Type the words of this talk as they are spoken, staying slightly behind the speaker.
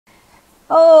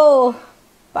ও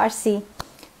পারছি।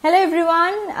 Hello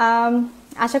everyone,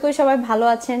 আশা করি সবাই ভালো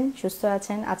আছেন, সুস্থ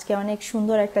আছেন। আজকে অনেক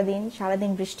সুন্দর একটা দিন,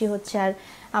 সারাদিন বৃষ্টি হচ্ছে, আর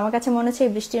আমার কাছে মনে হচ্ছে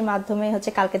এই বৃষ্টির মাধ্যমে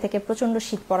হচ্ছে কালকে থেকে প্রচন্ড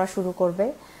শীত পড়া শুরু করবে।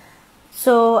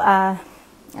 সো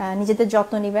নিজেদের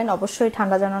যত্ন নেবেন, অবশ্যই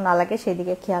ঠান্ডা যেন না লাগে সেই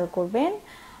দিকে খেয়াল করবেন।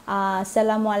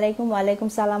 আসসালামু আলাইকুম। ওয়ালাইকুম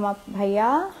সালাম ভাইয়া।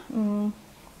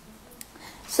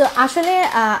 সো আসলে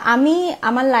আমি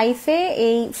আমার লাইফে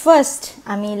এই ফার্স্ট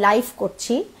আমি লাইভ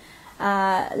করছি,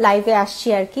 লাইভে আসছি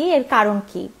আর কি। এর কারণ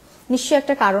কি? নিশ্চয়ই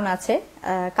একটা কারণ আছে।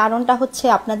 কারণটা হচ্ছে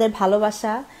আপনাদের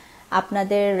ভালোবাসা,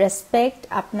 আপনাদের রেসপেক্ট,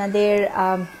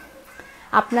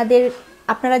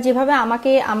 আপনারা যেভাবে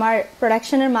আমাকে আমার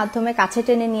প্রোডাকশনের মাধ্যমে কাছে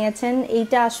টেনে নিয়েছেন,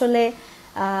 এইটা আসলে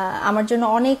আমার জন্য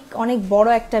অনেক অনেক বড়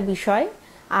একটা বিষয়।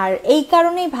 আর এই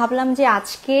কারণেই ভাবলাম যে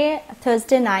আজকে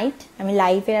থার্সডে নাইট আমি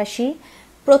লাইভে আসি।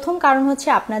 প্রথম কারণ হচ্ছে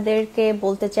আপনাদেরকে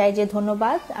বলতে চাই যে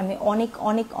ধন্যবাদ, আমি অনেক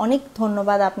অনেক অনেক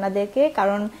ধন্যবাদ আপনাদেরকে।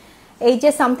 কারণ এই যে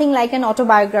something like an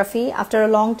autobiography, after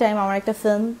a long time আমার একটা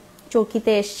ফিল্ম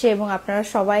চৌকিতে এসছে এবং আপনারা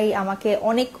সবাই আমাকে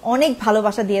অনেক অনেক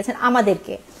ভালোবাসা দিয়েছেন।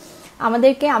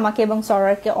 আমাকে এবং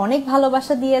সরারকে অনেক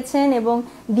ভালোবাসা দিয়েছেন এবং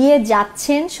দিয়ে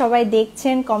যাচ্ছেন। সবাই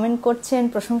দেখছেন, কমেন্ট করছেন,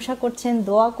 প্রশংসা করছেন,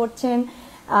 দোয়া করছেন,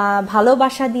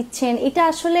 ভালোবাসা দিচ্ছেন। এটা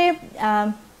আসলে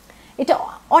এটা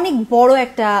অনেক বড়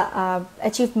একটা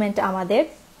অ্যাচিভমেন্ট আমাদের।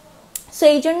 সো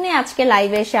এই জন্যে আজকে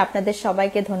লাইভে এসে আপনাদের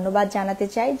সবাইকে ধন্যবাদ জানাতে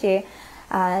চাই যে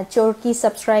চরকি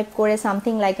সাবস্ক্রাইব করে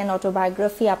সামথিং লাইক অ্যান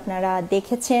অটোবায়োগ্রাফি আপনারা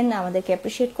দেখেছেন, আমাদেরকে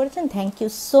অ্যাপ্রিসিয়েট করেছেন। Thank you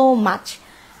so much.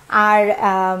 আর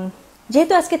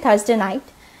যেহেতু আজকে থার্সডে নাইট,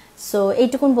 সো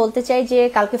এইটুকুন বলতে চাই যে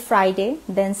কালকে ফ্রাইডে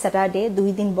দেন স্যাটারডে, 2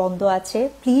 দিন বন্ধ আছে।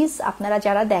 প্লিজ আপনারা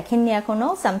যারা দেখেননি এখনো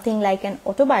সামথিং লাইক অ্যান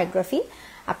অটোবায়োগ্রাফি,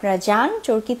 আপনারা যান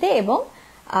চরকিতে এবং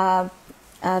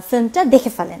ফিল্মটা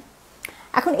দেখে ফেলেন।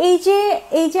 এখন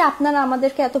এই যে আপনারা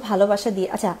আমাদেরকে এত ভালোবাসা দিয়ে,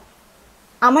 আচ্ছা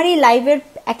আমার এই লাইভের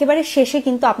একেবারে শেষে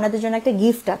কিন্তু আপনাদের জন্য একটা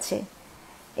গিফট আছে,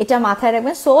 এটা মাথায়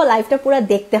রাখবেন। সো লাইভটা পুরো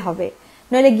দেখতে হবে,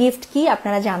 নইলে গিফট কি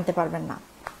আপনারা জানতে পারবেন না।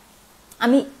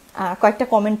 আমি কয়েকটা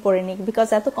কমেন্ট পড়ে নিই, বিকজ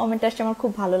এত কমেন্ট আসছে, আমার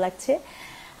খুব ভালো লাগছে।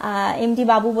 এমডি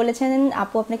বাবু বলেছেন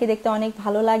আপু আপনাকে দেখতে অনেক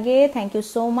ভালো লাগে, thank you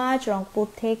so much. Rangpur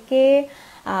থেকে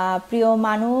প্রিয়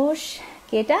মানুষ,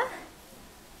 কেটা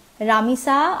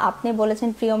রামিসা, আপনি বলেছেন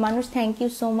প্রিয় মানুষ, থ্যাংক ইউ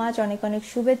সো মাচ, অনেক অনেক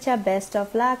শুভেচ্ছা, বেস্ট অফ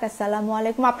লাক। আসসালামু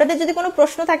আলাইকুম। আপনাদের যদি কোনো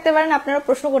প্রশ্ন থাকতে পারেন আপনারা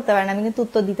প্রশ্ন করতে পারেন, আমি কিন্তু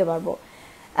উত্তর দিতে পারবো।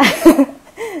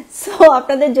 সো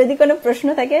আপনাদের যদি কোনো প্রশ্ন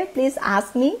থাকে প্লিজ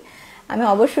আস্ক মি, আমি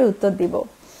অবশ্যই উত্তর দিব।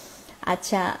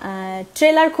 আচ্ছা,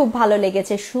 ট্রেলার খুব ভালো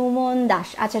লেগেছে, সুমন দাস।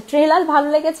 আচ্ছা, ট্রেলার ভালো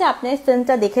লেগেছে, আপনি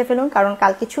ফিল্মটা দেখে ফেলুন, কারণ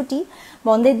কালকে ছুটি,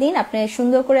 বন্ধের দিন। আপনি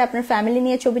সুন্দর করে আপনার ফ্যামিলি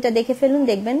নিয়ে ছবিটা দেখে ফেলুন,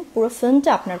 দেখবেন পুরো ফিল্মটা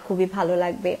আপনার খুবই ভালো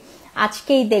লাগবে।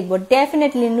 আজকেই দেখবো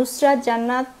ডেফিনেটলি। নুসরাত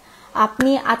জান্নাত,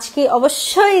 আপনি আজকে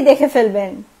অবশ্যই দেখে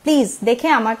ফেলবেন। প্লিজ দেখে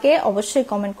আমাকে অবশ্যই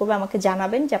কমেন্ট করবে, আমাকে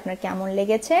জানাবেন যে আপনার কেমন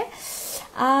লেগেছে।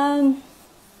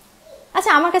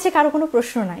 আচ্ছা, আমার কাছে কারো কোনো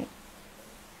প্রশ্ন নাই।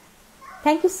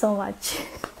 Thank you so much.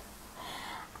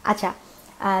 আচ্ছা,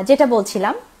 যেটা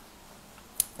বলছিলাম,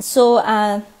 সো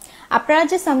আপনারা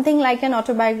যে সামথিং লাইক অ্যান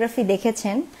অটোবায়োগ্রাফি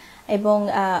দেখেছেন এবং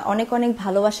অনেক অনেক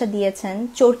ভালোবাসা দিয়েছেন,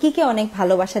 চরকিকে অনেক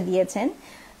ভালোবাসা দিয়েছেন।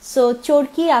 সো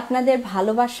চরকি আপনাদের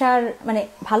ভালোবাসার মানে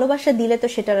ভালোবাসা দিলে তো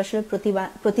সেটার আসলে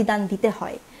প্রতিদান দিতে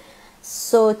হয়।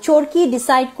 সো চরকি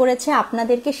ডিসাইড করেছে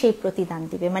আপনাদেরকে সেই প্রতিদান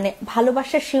দিবে, মানে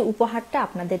ভালোবাসার সেই উপহারটা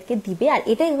আপনাদেরকে দিবে, আর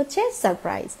এটাই হচ্ছে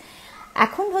সারপ্রাইজ।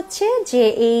 এখন হচ্ছে যে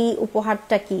এই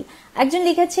উপহারটা কি, একজন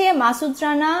লিখেছে মাসুদ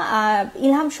রানা,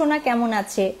 ইলহাম সোনা কেমন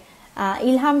আছে?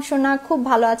 ইলহাম সোনা খুব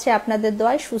ভালো আছে, আপনাদের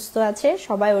দোয়ায় সুস্থ আছে,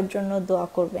 সবাই ওর জন্য দোয়া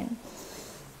করবেন।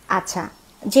 আচ্ছা,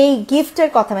 যেই গিফটের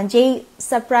কথা, মানে যেই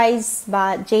সারপ্রাইজ বা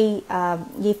যেই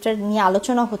গিফটের নিয়ে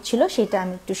আলোচনা হচ্ছিল সেটা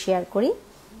আমি একটু শেয়ার করি।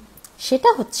 সেটা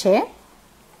হচ্ছে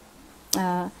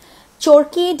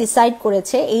চরকি ডিসাইড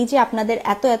করেছে এই যে আপনাদের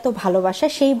এত এত ভালোবাসা,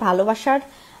 সেই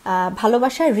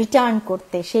ভালোবাসার রিটার্ন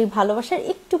করতে, সেই ভালোবাসার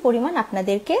একটু পরিমাণ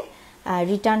আপনাদেরকে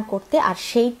রিটার্ন করতে। আর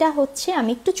সেইটা হচ্ছে,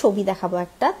 আমি একটু ছবি দেখাবো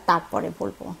একটা, তারপরে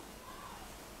বলবো।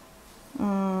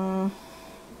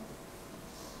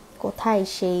 কোথায়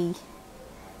সেই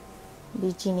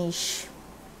জিনিস?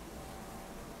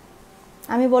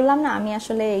 আমি বললাম না, আমি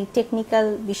আসলে এই টেকনিক্যাল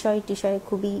বিষয়ে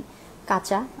খুবই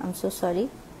কাঁচা, আই এম সো সরি।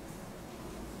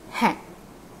 হ্যাঁ,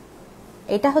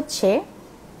 এটা হচ্ছে,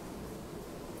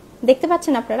 দেখতে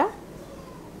পাচ্ছেন আপনারা?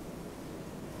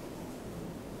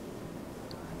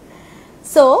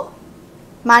 সো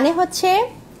মানে হচ্ছে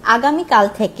আগামীকাল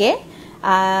থেকে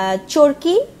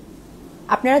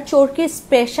আপনারা চরকির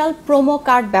স্পেশাল প্রোমো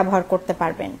কার্ড ব্যবহার করতে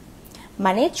পারবেন।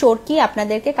 মানে চরকি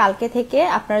আপনাদেরকে কালকে থেকে,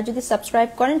 আপনারা যদি সাবস্ক্রাইব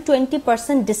করেন,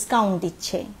 20% ডিসকাউন্ট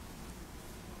দিচ্ছে।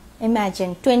 Imagine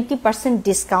 20%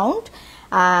 discount.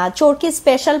 চরকি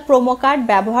স্পেশাল প্রোমো কার্ড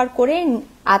ব্যবহার করে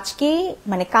আজকে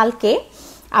মানে কালকে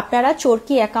আপনারা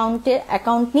চরকি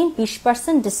অ্যাকাউন্ট নিন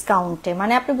 20% ডিসকাউন্টে।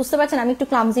 মানে আপনি বুঝতে পারছেন আমি একটু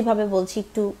ক্লামজি ভাবে বলছি,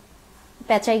 একটু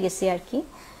পেঁচাই গেছি আর কি,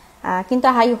 কিন্তু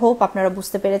আই হোপ আপনারা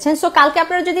বুঝতে পেরেছেন। সো কালকে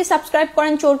আপনারা যদি সাবস্ক্রাইব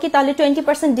করেন চরকি তাহলে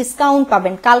 20% ডিসকাউন্ট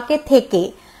পাবেন, কালকে থেকে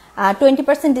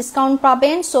 20% ডিসকাউন্ট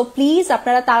পাবেন। সো প্লিজ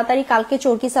আপনারা তাড়াতাড়ি কালকে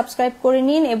চরকি সাবস্ক্রাইব করে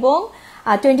নিন এবং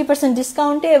 20%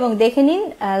 ডিসকাউন্টে, এবং দেখে নিন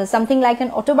সামথিং লাইক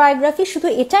অ্যান অটোবায়োগ্রাফি। শুধু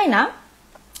এটাই না,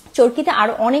 চরকিতে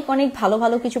আরো অনেক অনেক ভালো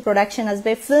ভালো কিছু প্রোডাকশন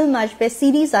আসবে, ফিল্ম আসবে,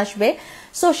 সিরিজ আসবে,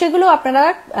 সো সেগুলো আপনারা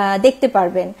দেখতে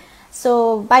পারবেন। সো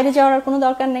বাইরে যাওয়ার আর কোনো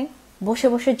দরকার নেই, বসে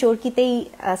বসে চরকিতেই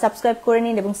সাবস্ক্রাইব করে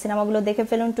নিন এবং সিনেমাগুলো দেখে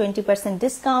ফেলুন। 20%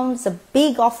 ডিসকাউন্ট,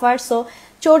 বিগ অফার। সো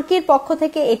চরকির পক্ষ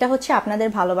থেকে এটা হচ্ছে আপনাদের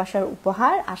ভালোবাসার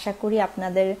উপহার। আশা করি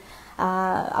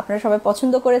আপনারা সবাই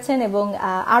পছন্দ করেছেন এবং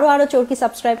আরো আরো চরকি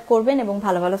সাবস্ক্রাইব করবেন এবং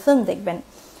ভালো ভালো ফিল্ম দেখবেন।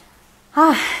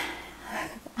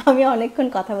 আমি অনেকক্ষণ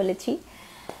কথা বলেছি,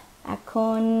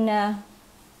 এখন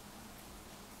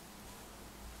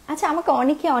আচ্ছা আমাকে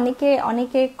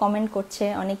অনেকে কমেন্ট করছে,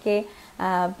 অনেকে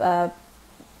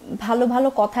ভালো ভালো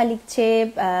কথা লিখছে,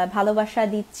 ভালোবাসা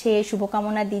দিচ্ছে,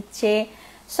 শুভকামনা দিচ্ছে,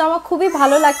 সো আমার খুবই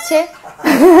ভালো লাগছে।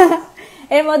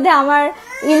 এর মধ্যে আমার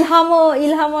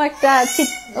ইলহামও একটা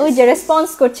ওই যে রেসপন্স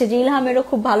করছে যে ইলহামেরও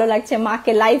খুব ভালো লাগছে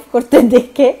মাকে লাইভ করতে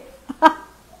দেখে।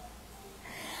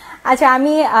 আচ্ছা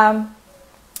আমি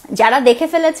যারা দেখে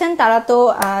ফেলেছেন তারা তো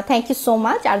থ্যাংক ইউ সো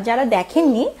মাচ, আর যারা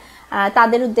দেখেননি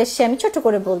তাদের উদ্দেশ্যে আমি ছোট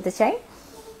করে বলতে চাই,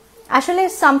 আসলে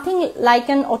something like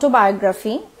an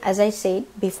autobiography as I said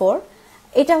before,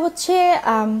 এটা হচ্ছে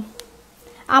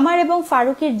আমার এবং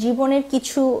ফারুকের জীবনের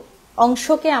কিছু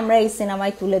অংশকে আমরা এই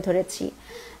সিনেমায় তুলে ধরেছি।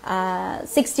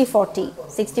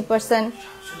 60%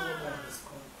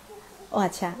 ও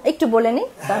আচ্ছা একটু বলে নি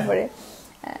তারপরে।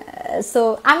 সো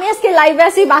আমি আজকে লাইভে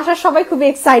আছি, বাসার সবাই খুবই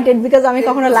এক্সাইটেড বিকজ আমি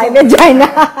কখনো লাইভে যাই না।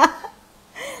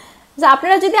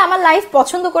 আপনারা যদি আমার লাইভ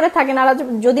পছন্দ করে থাকেন আর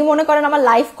যদি মনে করেন আমার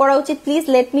লাইভ করা উচিত, প্লিজ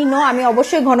লেট মি নো, আমি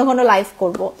অবশ্যই ঘন ঘন লাইভ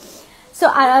করব। So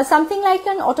something like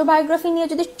an autobiography নিয়ে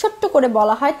যদি ছোট্ট করে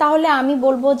বলা হয় তাহলে আমি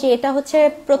বলবো যে এটা হচ্ছে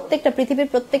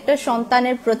পৃথিবীর প্রত্যেকটা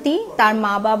সন্তানের প্রতি তার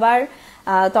মা বাবার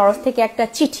তরফ থেকে একটা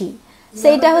চিঠি।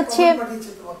 সেইটা হচ্ছে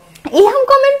ইলহাম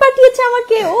কমেন্ট পাঠিয়েছে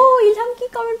আমাকে, ও ইলহাম কি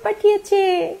কমেন্ট পাঠিয়েছে।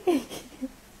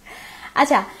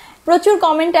 আচ্ছা প্রচুর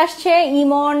কমেন্ট আসছে।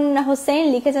 ইমন হোসেন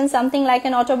লিখেছেন সামথিং লাইক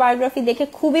অ্যান অটোবায়োগ্রাফি, দেখে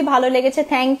খুবই ভালো লেগেছে,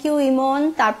 থ্যাংক ইউ ইমন।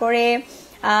 তারপরে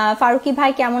ফারুকি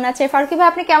ভাই কেমন আছে? ফারুকি ভাই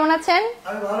আপনি কেমন আছেন?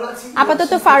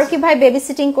 আপাতত ফারুকি ভাই বেবি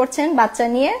সিটিং করছেন বাচ্চা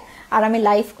নিয়ে, আর আমি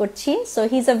লাইভ করছি। So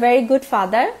he is a very good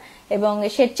father এবং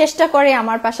সে চেষ্টা করে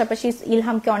আমার পাশাপাশি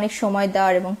ইলহামকে অনেক সময়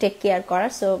দেওয়ার এবং টেক কেয়ার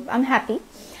করার। So I am happy.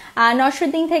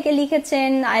 নরসুদ্দিন থেকে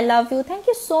লিখেছেন I love you, thank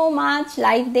you so much,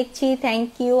 live দেখছি, থ্যাংক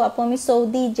ইউ আপু। আমি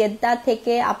সৌদি জেদ্দা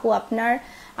থেকে, আপু আপনার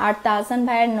আর তাহসান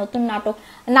ভাইয়ের নতুন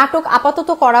নাটক আপাতত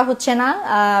করা হচ্ছে না,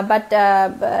 বাট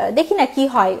দেখি না কি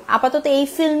হয়। আপাতত এই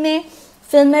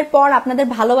ফিল্মের পর আপনাদের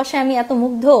ভালোবাসায় আমি এত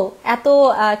মুগ্ধ, এত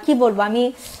কি বলবো, আমি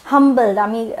হাম্বলড,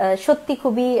 আমি সত্যি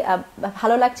খুবই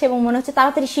ভালো লাগছে এবং মনে হচ্ছে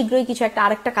তাড়াতাড়ি শীঘ্রই কিছু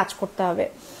আরেকটা কাজ করতে হবে।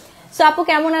 সো আপু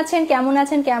কেমন আছেন?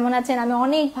 আমি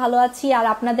অনেক ভালো আছি, আর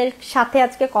আপনাদের সাথে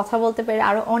আজকে কথা বলতে পেরে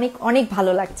আরো অনেক অনেক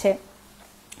ভালো লাগছে।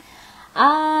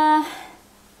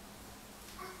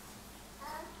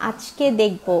 আজকে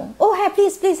দেখবো, ও হ্যাঁ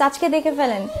প্লিজ আজকে দেখে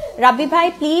ফেলেন রাব্বি ভাই,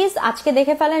 প্লিজ আজকে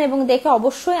দেখে ফেলেন এবং দেখে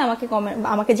অবশ্যই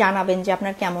আমাকে জানাবেন যে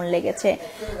আপনার কেমন লেগেছে।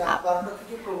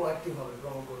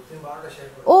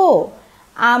 ও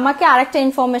আমাকে আরেকটা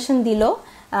ইনফরমেশন দিল,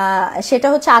 সেটা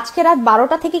হচ্ছে আজকে রাত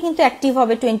 12টা থেকে কিন্তু অ্যাক্টিভ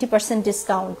হবে 20%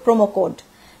 ডিসকাউন্ট প্রোমো কোড।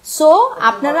 সো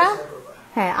আপনারা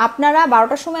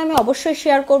 12টার সময় আমি অবশ্যই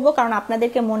শেয়ার করব, কারণ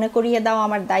আপনাদেরকে মনে করিয়ে দেওয়া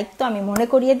আমার দায়িত্ব, আমি মনে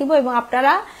করিয়ে দিব এবং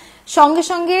আপনারা সঙ্গে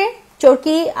সঙ্গে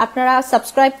চরকি আপনারা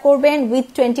সাবস্ক্রাইব করবেন with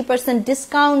 20%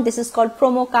 discount. This is called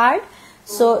promo card,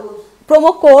 so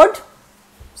promo code,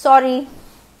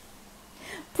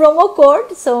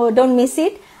 so don't miss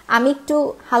it. আমি একটু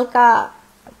হালকা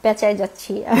পেঁচায়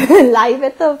যাচ্ছি লাইভে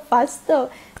তো ফার্স্ট, তো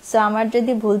সো আমার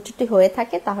যদি ভুল ত্রুটি হয়ে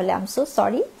থাকে তাহলে আই এম সো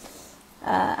সরি,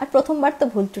 আর প্রথমবার তো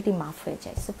ভুল ত্রুটি মাফ হয়ে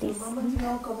যায়। সো প্লিজ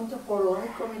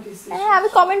আমি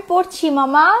কমেন্ট পড়ছি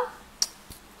মামা।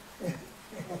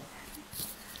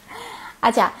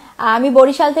 আচ্ছা আমি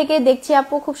বরিশাল থেকে দেখছি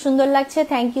আপু, খুব সুন্দর লাগছে,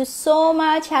 thank you so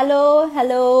much. Hello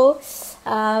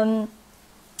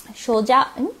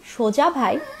সোজা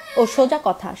ভাই, ও সোজা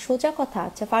কথা।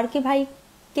 আচ্ছা ফারুকি ভাই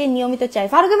কে নিয়মিত চাই,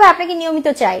 ফারুকি ভাই আপনাকে নিয়মিত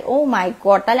চাই। ও মাই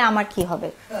গড, তাহলে আমার কি হবে?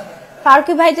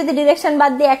 ফারুকি ভাই যদি ডিরেকশন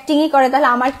বাদ দিয়ে অ্যাক্টিংই করে তাহলে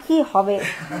আমার কি হবে?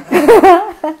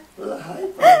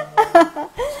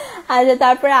 আচ্ছা,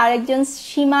 তারপরে আরেকজন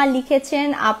সীমা লিখেছেন,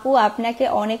 আপু আপনাকে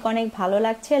অনেক অনেক ভালো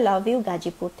লাগছে, লাভ ইউ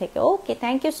গাজীপুর থেকে। ওকে,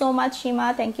 thank you so much Seema,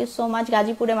 thank you so much.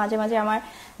 গাজীপুরে মাঝে মাঝে আমার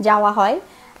যাওয়া হয়।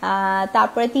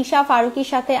 তারপরে তিশা ফারুকির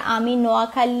সাথে আমি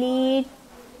নোয়াখালী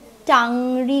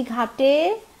টাংরি ঘাটে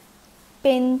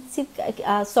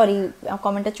সরি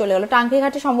কমেন্টটা চলে গেল, টাংরি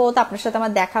ঘাটে সম্ভবত আপনার সাথে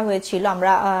আমার দেখা হয়েছিল,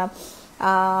 আমরা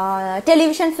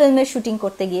টেলিভিশন ফিল্মের শুটিং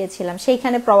করতে গিয়েছিলাম,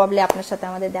 সেইখানে প্রবাবলি আপনার সাথে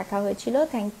আমাদের দেখা হয়েছিল।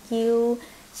 থ্যাংক ইউ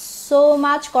সো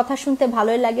মাচ, কথা শুনতে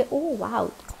ভালোই লাগে। ও ওয়াও,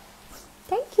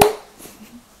 থ্যাংক ইউ,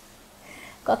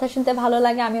 কথা শুনতে ভালো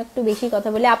লাগে, আমি একটু বেশি কথা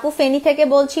বলি। আপু ফেনী থেকে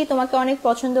বলছি, তোমাকে অনেক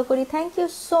পছন্দ করি। Thank you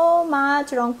so much.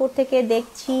 Rangpur থেকে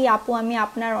দেখছি আপু, আমি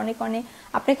আপনার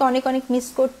আপনাকে অনেক অনেক মিস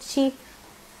করছি।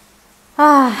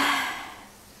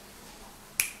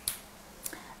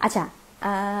 আচ্ছা,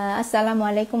 আসসালামু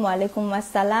আলাইকুম। ওয়ালাইকুম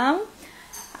আসসালাম।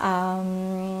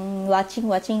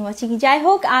 ওয়াচিং যাই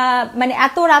হোক, মানে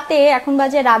এত রাতে, এখন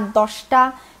বাজে রাত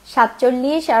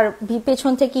 10:47 আর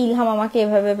পেছন থেকে ইলহাম আমাকে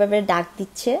এভাবে ডাক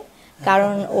দিচ্ছে,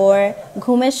 কারণ ওর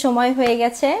ঘুমের সময় হয়ে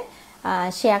গেছে,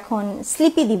 সে এখন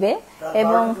স্লিপি দিবে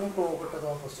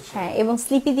এবং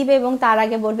স্লিপি দিবে এবং তার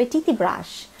আগে বলবে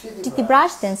টিতি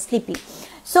ব্রাশ দেন স্লিপি।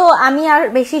 সো আমি আর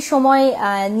বেশি সময়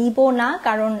নিব না,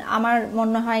 কারণ আমার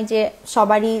মনে হয় যে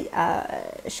সবারই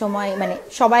সময়, মানে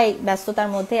সবাই ব্যস্ততার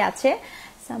মধ্যে আছে।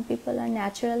 Some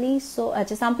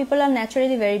people are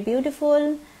naturally very beautiful.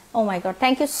 Oh my god,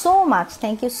 thank you so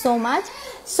much.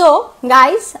 So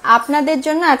guys, আপনাদের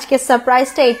জন্য আজকে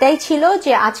সারপ্রাইজটা এটাই ছিল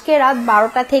যে আজকে রাত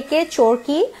 12টা থেকে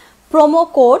চরকি প্রোমো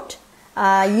কোড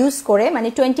ইউজ করে, মানে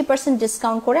 20%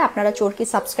 ডিসকাউন্ট করে আপনারা চরকি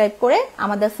সাবস্ক্রাইব করে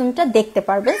আমাদের ফিল্মটা দেখতে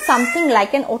পারবেন, সামথিং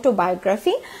লাইক অ্যান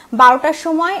অটোবায়োগ্রাফি। 12টার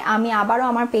সময় আমি আবারও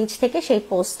আমার পেজ থেকে সেই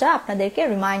পোস্টটা আপনাদেরকে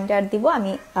রিমাইন্ডার দিব,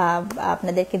 আমি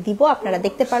আপনাদেরকে দিব, আপনারা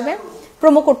দেখতে পারবেন,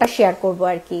 প্রোমো কোডটা শেয়ার করবো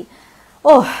আর কি।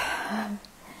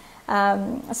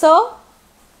 So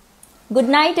good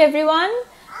night everyone,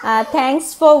 thanks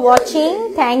for watching,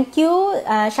 thank you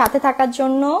সাথে থাকার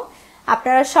জন্য।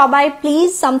 আপনারা সবাই please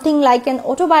something like an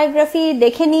autobiography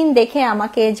দেখে নিন, দেখে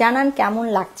আমাকে জানান কেমন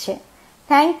লাগছে।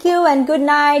 Thank you and good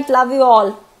night, love you all.